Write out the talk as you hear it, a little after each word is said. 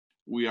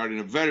we are in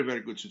a very, very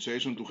good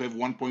situation to have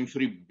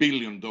 1.3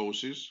 billion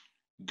doses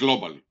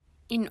globally.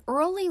 An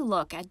early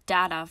look at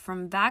data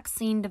from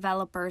vaccine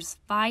developers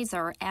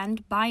Pfizer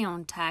and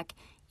BioNTech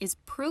is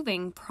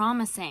proving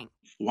promising.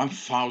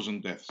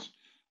 1,000 deaths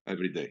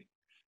every day.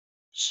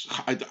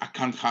 I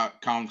can't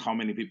count how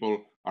many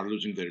people are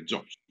losing their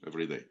jobs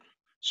every day.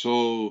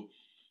 So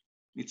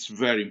it's a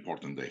very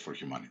important day for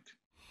humanity.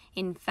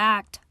 In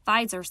fact,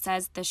 Pfizer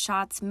says the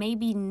shots may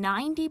be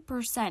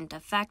 90%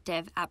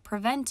 effective at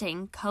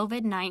preventing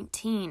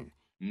COVID-19.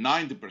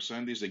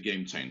 90% is a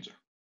game changer.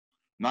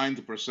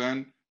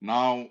 90%,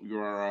 now you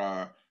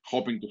are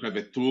hoping to have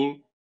a tool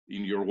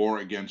in your war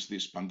against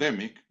this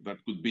pandemic that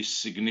could be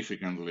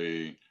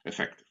significantly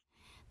effective.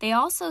 They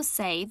also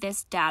say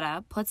this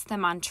data puts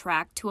them on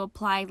track to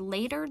apply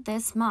later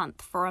this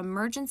month for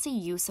emergency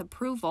use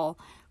approval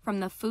from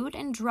the Food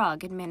and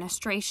Drug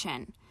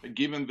Administration.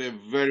 Given the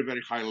very,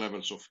 very high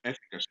levels of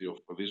efficacy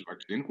of this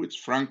vaccine, which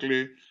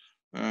frankly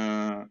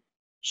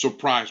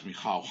surprised me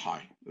how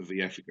high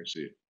the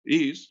efficacy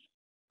is,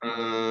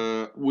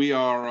 we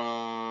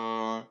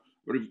are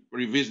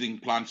revisiting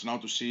plans now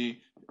to see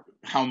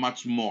how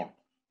much more,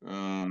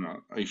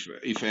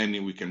 if any,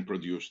 we can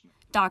produce.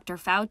 Dr.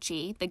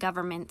 Fauci, the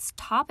government's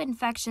top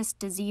infectious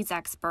disease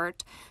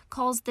expert,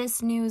 calls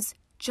this news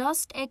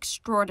just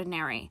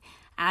extraordinary,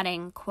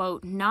 adding,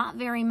 quote, not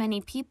very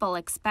many people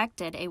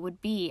expected it would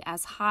be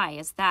as high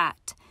as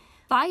that.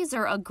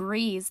 Pfizer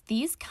agrees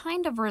these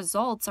kind of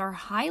results are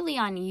highly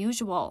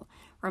unusual,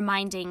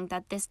 reminding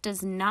that this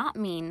does not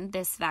mean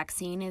this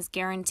vaccine is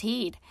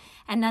guaranteed,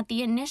 and that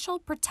the initial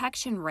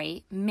protection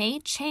rate may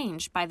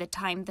change by the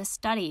time the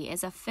study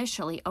is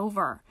officially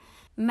over.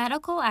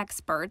 Medical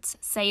experts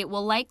say it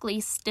will likely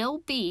still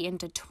be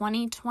into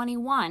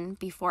 2021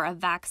 before a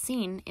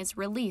vaccine is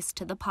released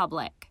to the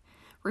public.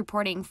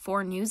 Reporting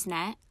for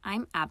NewsNet,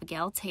 I'm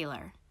Abigail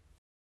Taylor.